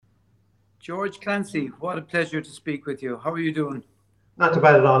George Clancy, what a pleasure to speak with you. How are you doing? Not too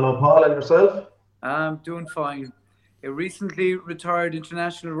bad at all, no, Paul, and yourself? I'm doing fine. A recently retired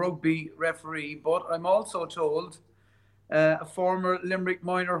international rugby referee, but I'm also told a former Limerick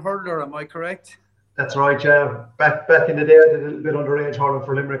minor hurler. Am I correct? That's right, yeah. Back in the day, I did a little bit underage hurling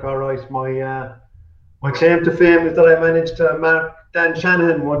for Limerick. All right, my claim to fame is that I managed to mark Dan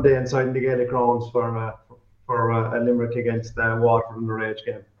Shanahan one day inside the Gaelic grounds for a Limerick against Waterford underage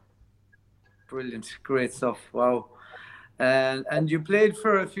game. Brilliant, great stuff. Wow. And you played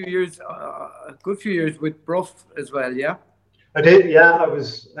for a few years, a good few years with Bruff as well, yeah? I did, yeah. I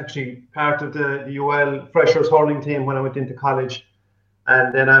was actually part of the UL freshers hurling team when I went into college,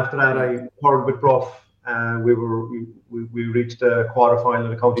 and then after that, Brilliant. I hurled with Bruff. We reached the quarter final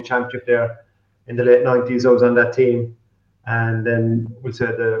of the county championship there in the late '90s. I was on that team, and then we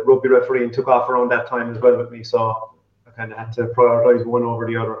said the rugby refereeing took off around that time as well with me. So I kind of had to prioritise one over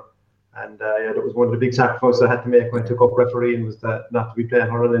the other. And yeah, that was one of the big sacrifices I had to make when I took up refereeing was that not to be playing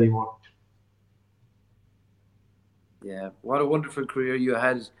hurling anymore. Yeah, what a wonderful career you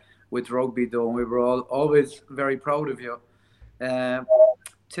had with rugby, though. And we were all always very proud of you. Uh,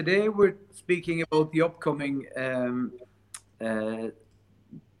 Today we're speaking about the upcoming uh,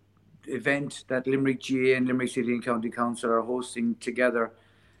 event that Limerick GA and Limerick City and County Council are hosting together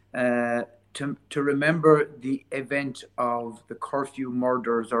uh, to remember the event of the curfew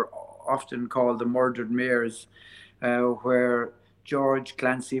murders, or often called the murdered mayors, where George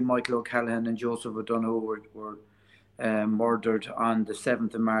Clancy, Michael O'Callaghan, and Joseph O'Donoghue were murdered on the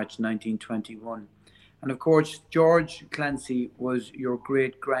 7th of March 1921. And of course, George Clancy was your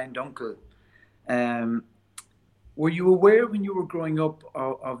great granduncle. Um, were you aware when you were growing up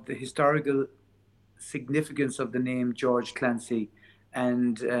of the historical significance of the name George Clancy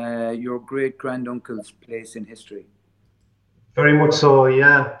and your great granduncle's place in history? Very much so,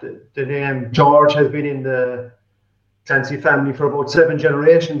 yeah. The name George has been in the Clancy family for about 7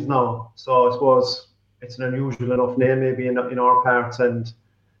 generations now. So I suppose it's an unusual enough name maybe in our parts. And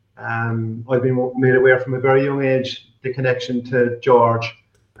I've been made aware from a very young age the connection to George,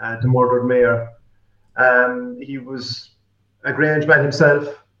 the murdered mayor. He was a Grange man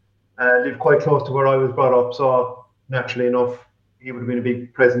himself, lived quite close to where I was brought up. So naturally enough, he would have been a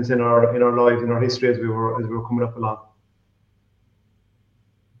big presence in our lives, in our history as we were coming up along.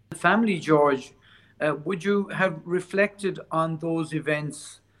 Family, George, would you have reflected on those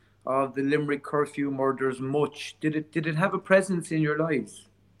events of the Limerick curfew murders much? Did it have a presence in your lives?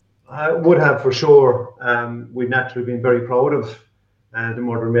 I would have for sure. We've naturally been very proud of the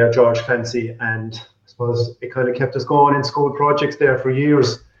murder of Mayor George Clancy, and I suppose it kind of kept us going in school projects there for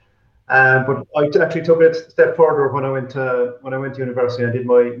years. But I actually took it a step further when I went to university. I did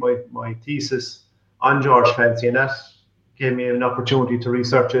my thesis on George Clancy, and that gave me an opportunity to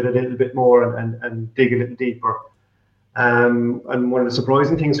research it a little bit more and dig a little deeper. And one of the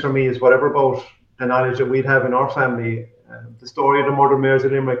surprising things for me is whatever about the knowledge that we'd have in our family, the story of the murder mayors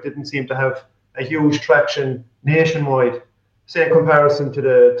of Limerick didn't seem to have a huge traction nationwide. Say in comparison to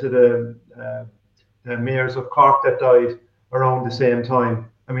the mayors of Cork that died around the same time.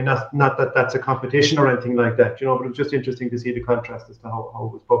 I mean, not that that's a competition or anything like that, but it was just interesting to see the contrast as to how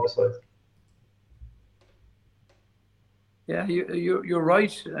it was publicised. Yeah, you're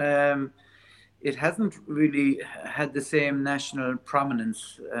right. It hasn't really had the same national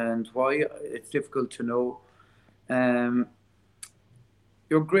prominence, and why it's difficult to know. Um,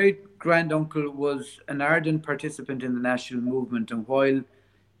 your great granduncle was an ardent participant in the national movement, and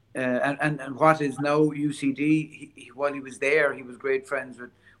and what is now UCD, while he was there, he was great friends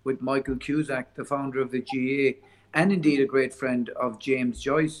with Michael Cusack, the founder of the GA, and indeed a great friend of James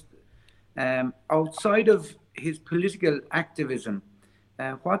Joyce. Outside of his political activism,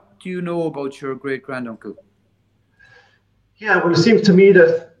 what do you know about your great granduncle? Yeah, well, it seems to me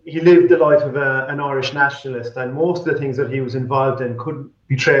that he lived the life of an Irish nationalist, and most of the things that he was involved in could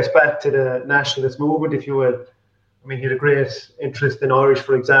be traced back to the nationalist movement, if you will. I mean, he had a great interest in Irish,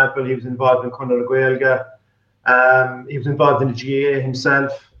 for example. He was involved in Conor Gaeilge. He was involved in the GA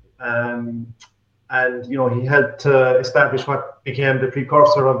himself. And he helped to establish what became the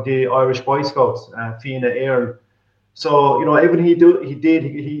precursor of the Irish Boy Scouts, Fianna Éireann. So everything he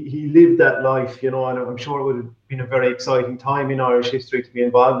lived that life, and I'm sure it would have been a very exciting time in Irish history to be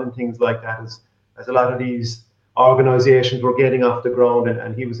involved in things like that, as a lot of these organisations were getting off the ground,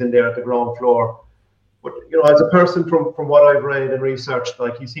 and he was in there at the ground floor. But as a person, from what I've read and researched,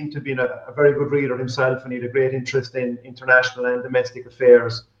 like, he seemed to be a very good reader himself, and he had a great interest in international and domestic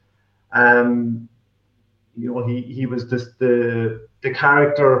affairs. Um, he was just the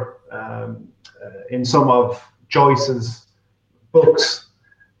character in some of Joyce's books,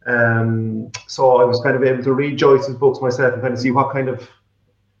 So I was kind of able to read Joyce's books myself and kind of see what kind of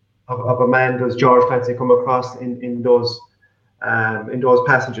a man does George Clancy come across in those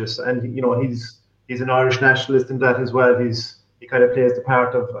passages. And he's an Irish nationalist in that as well. He kind of plays the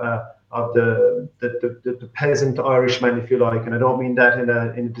part of the peasant Irishman, if you like. And I don't mean that in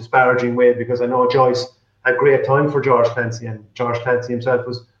a disparaging way, because I know Joyce had great time for George Clancy, and George Clancy himself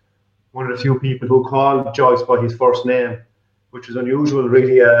was one of the few people who called Joyce by his first name, which was unusual,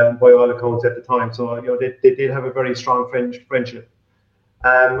 really, by all accounts at the time. So they did have a very strong friendship.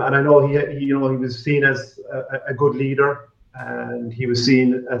 And I know he was seen as a good leader, and he was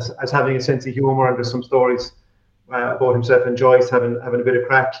seen as having a sense of humour. And there's some stories about himself and Joyce having a bit of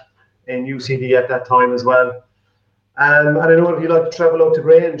crack in UCD at that time as well. And I know he liked to travel out to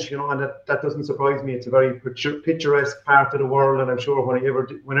Grange, and that doesn't surprise me. It's a very picturesque part of the world, and I'm sure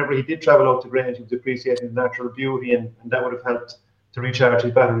whenever he did travel out to Grange, he was appreciating the natural beauty, and that would have helped to recharge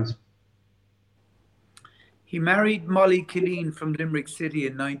his batteries. He married Molly Killeen from Limerick City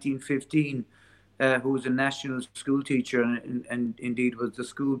in 1915, who was a national school teacher and indeed was the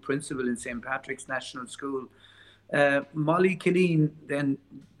school principal in St. Patrick's National School. Molly Killeen then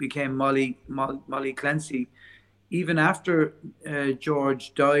became Molly Clancy. Even after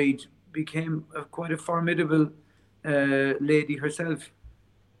George died, became quite a formidable lady herself.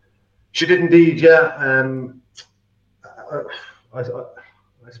 She did indeed, yeah. I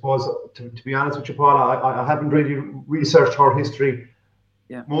suppose, to be honest with you, Paul, I haven't really researched her history,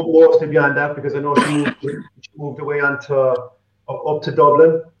 mostly beyond that, because I know she moved away up to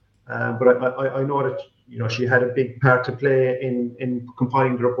Dublin, but I know that she had a big part to play in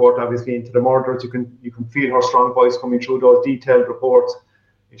compiling the report, obviously, into the murders. You can feel her strong voice coming through those detailed reports.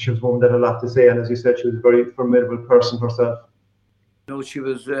 She was one that had a lot to say, and as you said, she was a very formidable person herself. She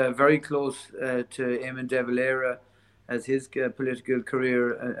was very close to Eamon de Valera as his political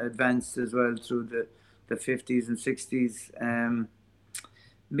career advanced as well through the 50s and 60s.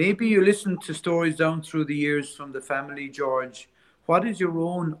 Maybe you listened to stories down through the years from the family, George. What is your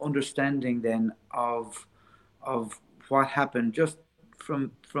own understanding then of what happened, just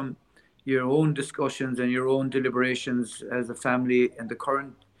from your own discussions and your own deliberations as a family and the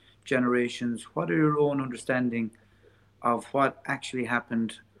current generations? What are your own understanding of what actually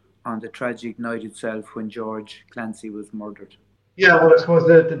happened on the tragic night itself when George Clancy was murdered? Yeah, well, I suppose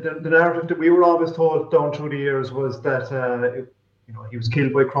the narrative that we were always told down through the years was that he was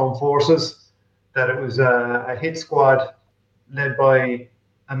killed by Crown forces, that it was a hit squad led by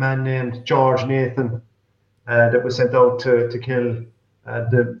a man named George Nathan that was sent out to kill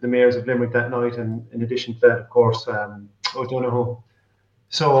the mayors of Limerick that night, and in addition to that, of course, O'Donoghue.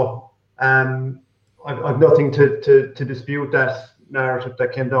 So I've nothing to dispute that narrative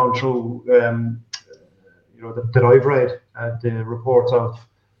that came down through, that I've read, the reports of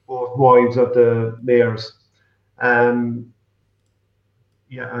both wives of the mayors. I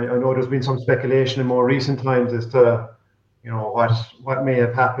know there's been some speculation in more recent times as to, what may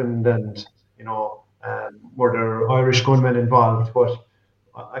have happened, and were there Irish gunmen involved? But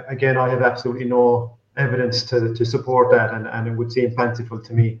again, I have absolutely no evidence to support that, and it would seem fanciful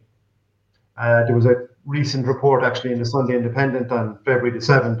to me. There was a recent report actually in the Sunday Independent on February the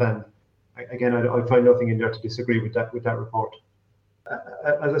 7th, and again, I find nothing in there to disagree with that report.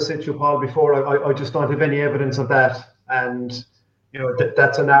 As I said to you, Paul, before, I just don't have any evidence of that, and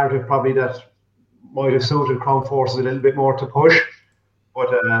that's a narrative probably that might have suited Crown forces a little bit more to push, but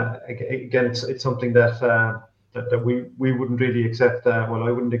again, it's something that we wouldn't really accept. Well,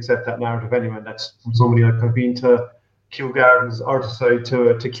 I wouldn't accept that narrative anyway. And that's from somebody like I've been to Kew Gardens, or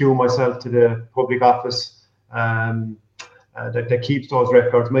to Kew myself, to the public office that keeps those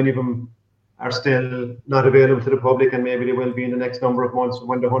records. Many of them are still not available to the public, and maybe they will be in the next number of months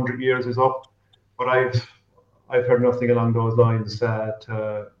when the 100 years is up. But I've heard nothing along those lines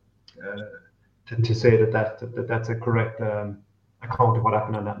to say that's a correct account of what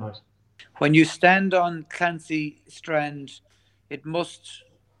happened on that night. When you stand on Clancy Strand, it must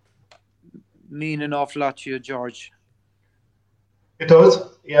mean an awful lot to you, George. It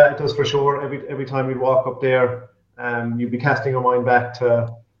does, yeah, it does for sure. Every time we walk up there, you'd be casting your mind back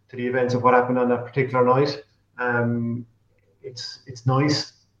to the events of what happened on that particular night. It's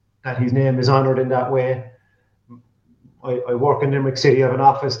nice that his name is honoured in that way. I work in Limerick City. I have an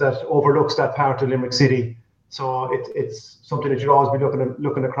office that overlooks that part of Limerick City, so it's something that you'd always be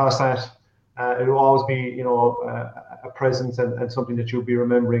looking across at. It'll always be, a presence and something that you'll be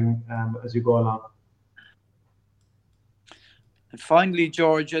remembering as you go along. And finally,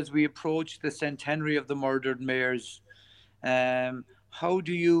 George, as we approach the centenary of the murdered mayors, how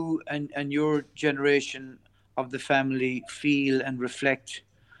do you and your generation of the family feel and reflect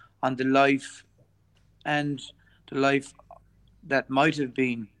on the life and the life that might have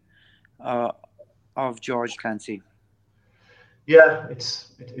been uh, of George Clancy? Yeah,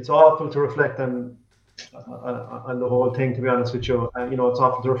 it's awful to reflect on the whole thing. To be honest with you, you know, it's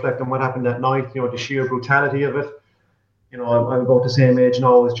awful to reflect on what happened that night. You know, the sheer brutality of it. You know, I'm about the same age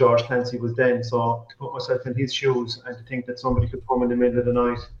now as George Clancy was then. So to put myself in his shoes and to think that somebody could come in the middle of the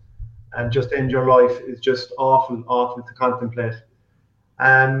night and just end your life is just awful, awful to contemplate.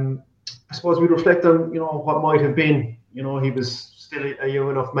 Um, I suppose we reflect on, you know, what might have been. You know, he was still a young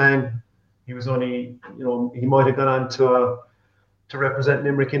enough man. He was only, you know, he might have gone on to represent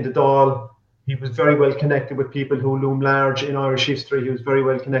Limerick in the Dáil. He was very well connected with people who loom large in Irish history. He was very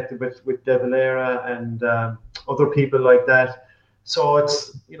well connected with De Valera and other people like that. So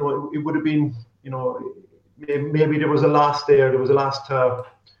it's, you know, it would have been, you know, maybe there was a loss there. There was a loss to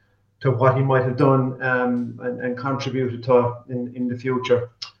what he might have done and contributed to in the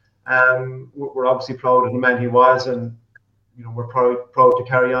future. We're obviously proud of the man he was, and you know, we're proud to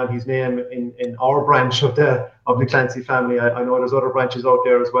carry on his name in our branch of the Clancy family. I know there's other branches out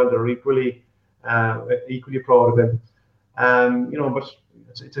there as well that are equally proud of him. You know, but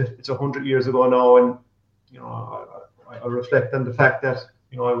it's 100 years ago now, and you know, I reflect on the fact that,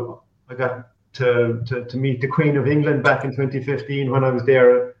 you know, I got to meet the Queen of England back in 2015 when I was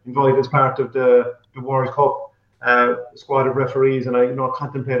there, invited as part of the World Cup squad of referees, and I, you know,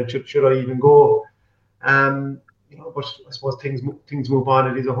 contemplated should I even go. You know, but I suppose things move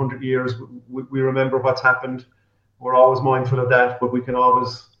on. It is 100 years. We remember what's happened. We're always mindful of that, but we can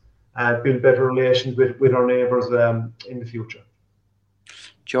always build better relations with our neighbours in the future.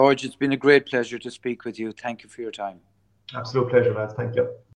 George, it's been a great pleasure to speak with you. Thank you for your time. Absolute pleasure, lads. Thank you.